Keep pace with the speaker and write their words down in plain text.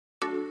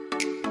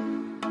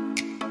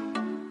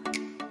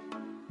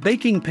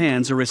Baking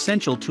pans are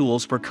essential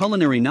tools for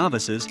culinary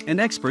novices and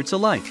experts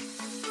alike.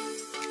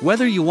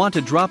 Whether you want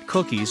to drop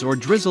cookies or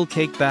drizzle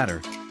cake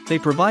batter, they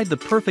provide the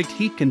perfect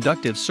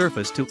heat-conductive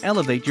surface to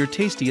elevate your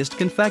tastiest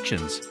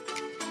confections.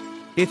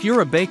 If you're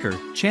a baker,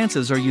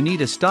 chances are you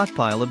need a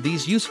stockpile of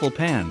these useful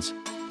pans.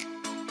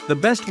 The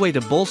best way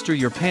to bolster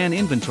your pan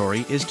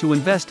inventory is to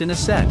invest in a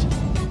set.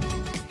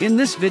 In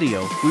this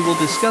video, we will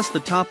discuss the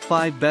top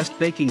 5 best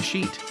baking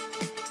sheet.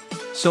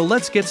 So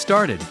let's get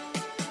started.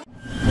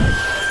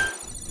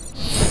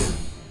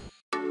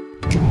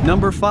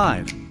 Number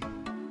 5.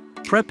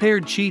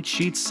 Prepared Cheat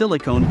Sheets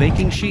Silicone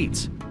Baking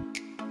Sheets.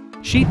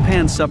 Sheet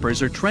pan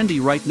suppers are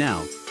trendy right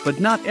now, but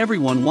not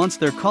everyone wants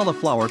their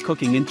cauliflower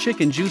cooking in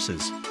chicken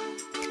juices.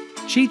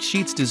 Cheat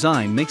Sheets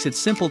design makes it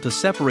simple to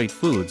separate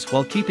foods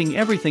while keeping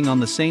everything on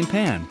the same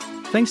pan,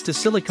 thanks to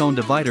silicone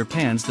divider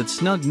pans that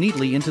snug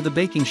neatly into the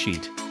baking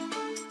sheet.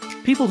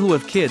 People who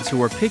have kids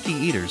who are picky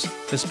eaters,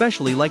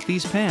 especially like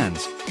these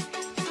pans.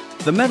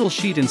 The metal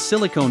sheet and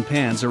silicone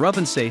pans are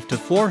oven safe to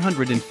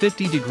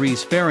 450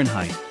 degrees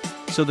Fahrenheit,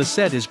 so the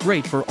set is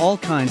great for all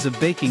kinds of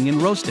baking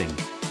and roasting.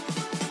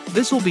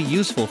 This will be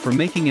useful for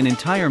making an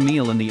entire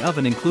meal in the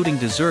oven including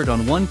dessert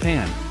on one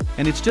pan,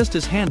 and it's just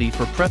as handy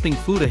for prepping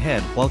food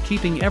ahead while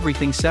keeping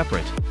everything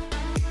separate.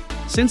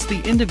 Since the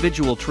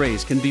individual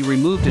trays can be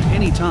removed at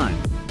any time,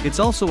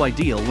 it's also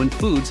ideal when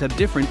foods have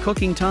different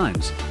cooking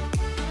times.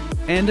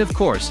 And of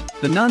course,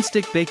 the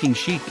non-stick baking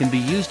sheet can be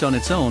used on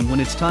its own when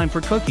it's time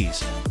for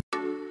cookies.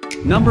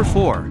 Number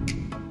 4.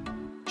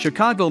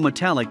 Chicago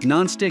Metallic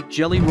Non-Stick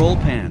Jelly Roll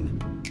Pan.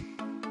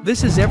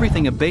 This is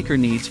everything a baker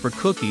needs for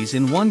cookies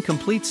in one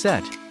complete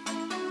set.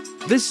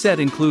 This set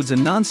includes a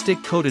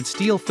non-stick coated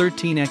steel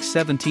 13x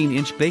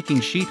 17-inch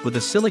baking sheet with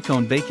a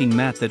silicone baking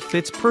mat that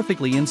fits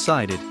perfectly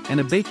inside it and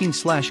a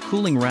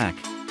baking/cooling rack.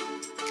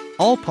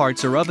 All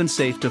parts are oven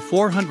safe to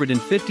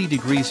 450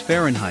 degrees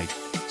Fahrenheit,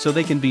 so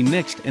they can be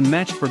mixed and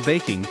matched for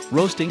baking,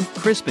 roasting,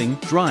 crisping,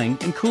 drying,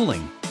 and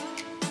cooling.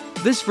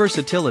 This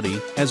versatility,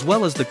 as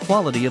well as the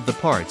quality of the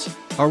parts,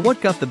 are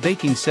what got the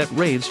baking set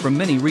raves from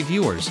many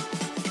reviewers.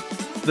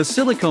 The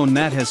silicone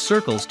mat has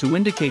circles to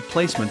indicate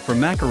placement for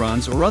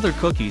macarons or other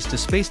cookies to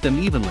space them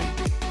evenly,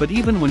 but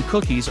even when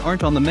cookies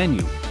aren't on the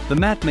menu, the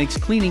mat makes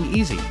cleaning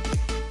easy.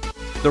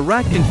 The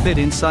rack can fit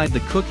inside the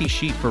cookie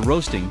sheet for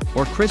roasting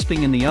or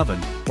crisping in the oven,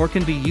 or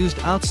can be used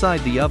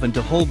outside the oven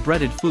to hold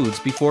breaded foods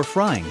before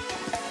frying.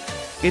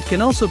 It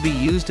can also be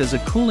used as a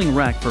cooling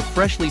rack for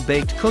freshly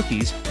baked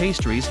cookies,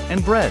 pastries,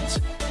 and breads.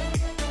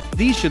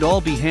 These should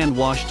all be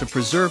hand-washed to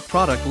preserve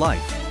product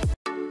life.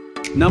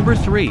 Number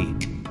 3.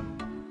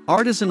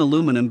 Artisan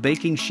Aluminum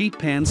Baking Sheet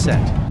Pan Set.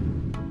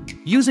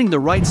 Using the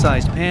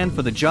right-sized pan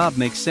for the job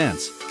makes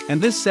sense,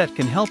 and this set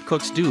can help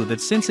cooks do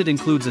that since it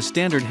includes a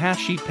standard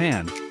half-sheet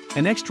pan,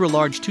 an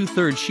extra-large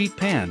 2/3 sheet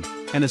pan,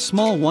 and a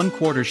small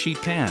 1/4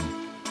 sheet pan.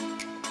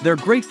 They're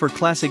great for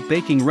classic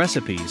baking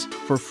recipes,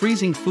 for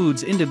freezing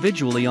foods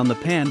individually on the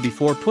pan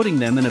before putting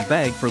them in a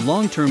bag for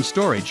long-term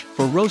storage,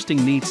 for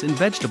roasting meats and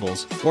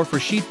vegetables, or for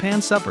sheet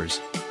pan suppers.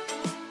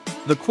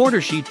 The 1/4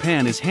 sheet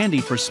pan is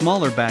handy for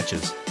smaller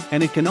batches,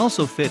 and it can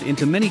also fit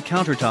into many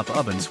countertop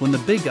ovens when the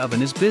big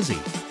oven is busy.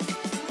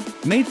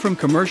 Made from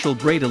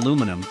commercial-grade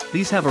aluminum,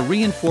 these have a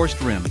reinforced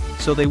rim,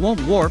 so they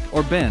won't warp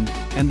or bend,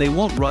 and they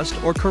won't rust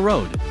or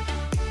corrode.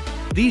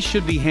 These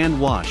should be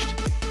hand-washed.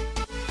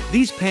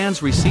 These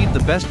pans receive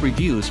the best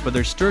reviews for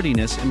their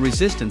sturdiness and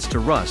resistance to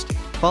rust,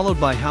 followed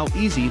by how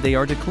easy they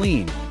are to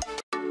clean.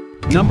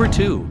 Number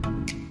 2.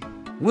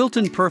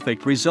 Wilton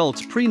Perfect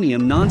Results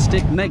Premium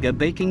Non-Stick Mega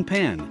Baking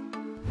Pan.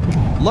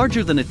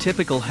 Larger than a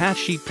typical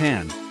half-sheet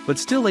pan, but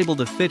still able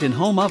to fit in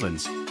home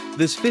ovens,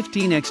 this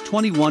 15x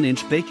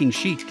 21-inch baking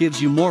sheet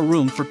gives you more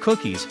room for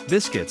cookies,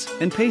 biscuits,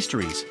 and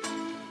pastries.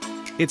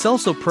 It's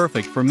also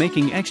perfect for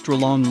making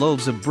extra-long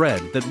loaves of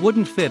bread that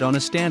wouldn't fit on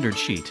a standard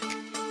sheet.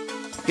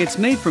 It's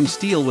made from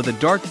steel with a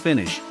dark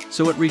finish,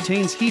 so it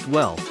retains heat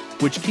well,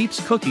 which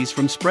keeps cookies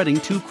from spreading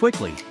too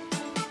quickly.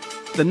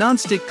 The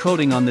non-stick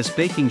coating on this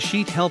baking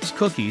sheet helps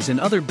cookies and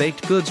other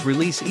baked goods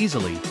release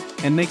easily,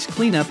 and makes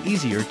cleanup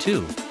easier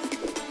too.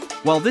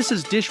 While this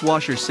is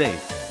dishwasher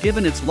safe,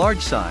 given its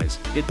large size,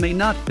 it may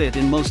not fit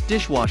in most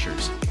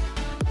dishwashers.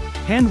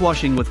 Hand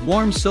washing with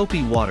warm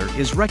soapy water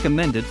is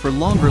recommended for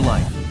longer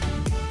life.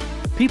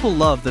 People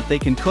love that they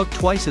can cook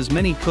twice as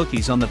many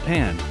cookies on the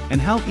pan,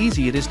 and how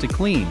easy it is to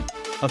clean.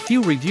 A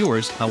few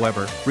reviewers,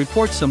 however,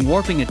 report some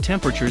warping at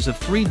temperatures of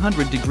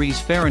 300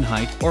 degrees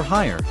Fahrenheit or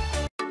higher.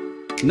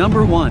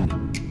 Number 1.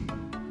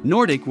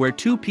 Nordic Ware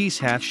 2-piece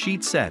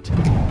half-sheet set.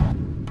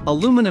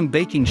 Aluminum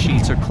baking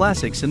sheets are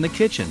classics in the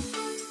kitchen.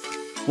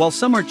 While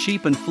some are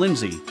cheap and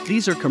flimsy,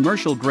 these are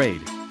commercial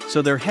grade,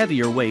 so they're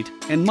heavier weight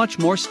and much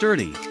more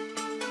sturdy.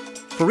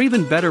 For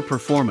even better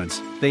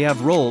performance, they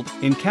have rolled,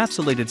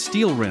 encapsulated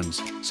steel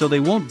rims, so they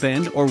won't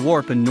bend or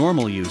warp in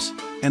normal use,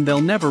 and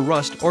they'll never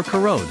rust or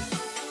corrode.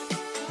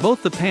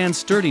 Both the pan's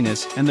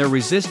sturdiness and their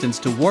resistance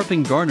to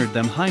warping garnered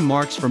them high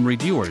marks from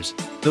reviewers,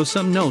 though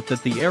some note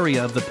that the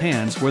area of the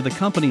pans where the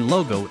company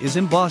logo is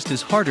embossed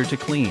is harder to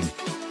clean.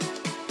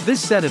 This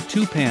set of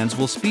 2 pans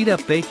will speed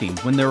up baking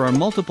when there are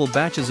multiple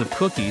batches of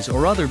cookies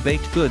or other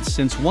baked goods,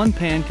 since one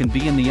pan can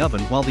be in the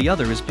oven while the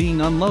other is being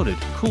unloaded,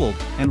 cooled,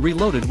 and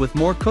reloaded with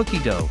more cookie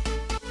dough.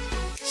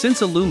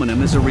 Since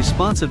aluminum is a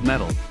responsive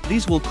metal,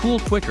 these will cool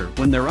quicker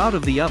when they're out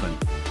of the oven,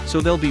 so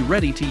they'll be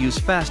ready to use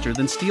faster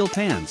than steel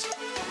pans.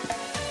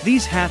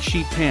 These half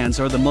sheet pans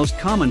are the most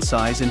common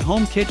size in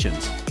home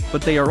kitchens,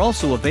 but they are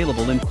also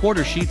available in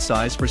quarter sheet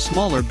size for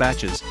smaller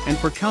batches and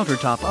for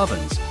countertop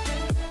ovens.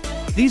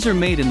 These are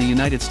made in the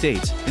United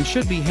States and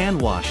should be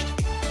hand washed.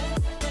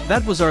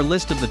 That was our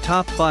list of the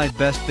top 5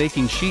 best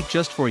baking sheet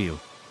just for you.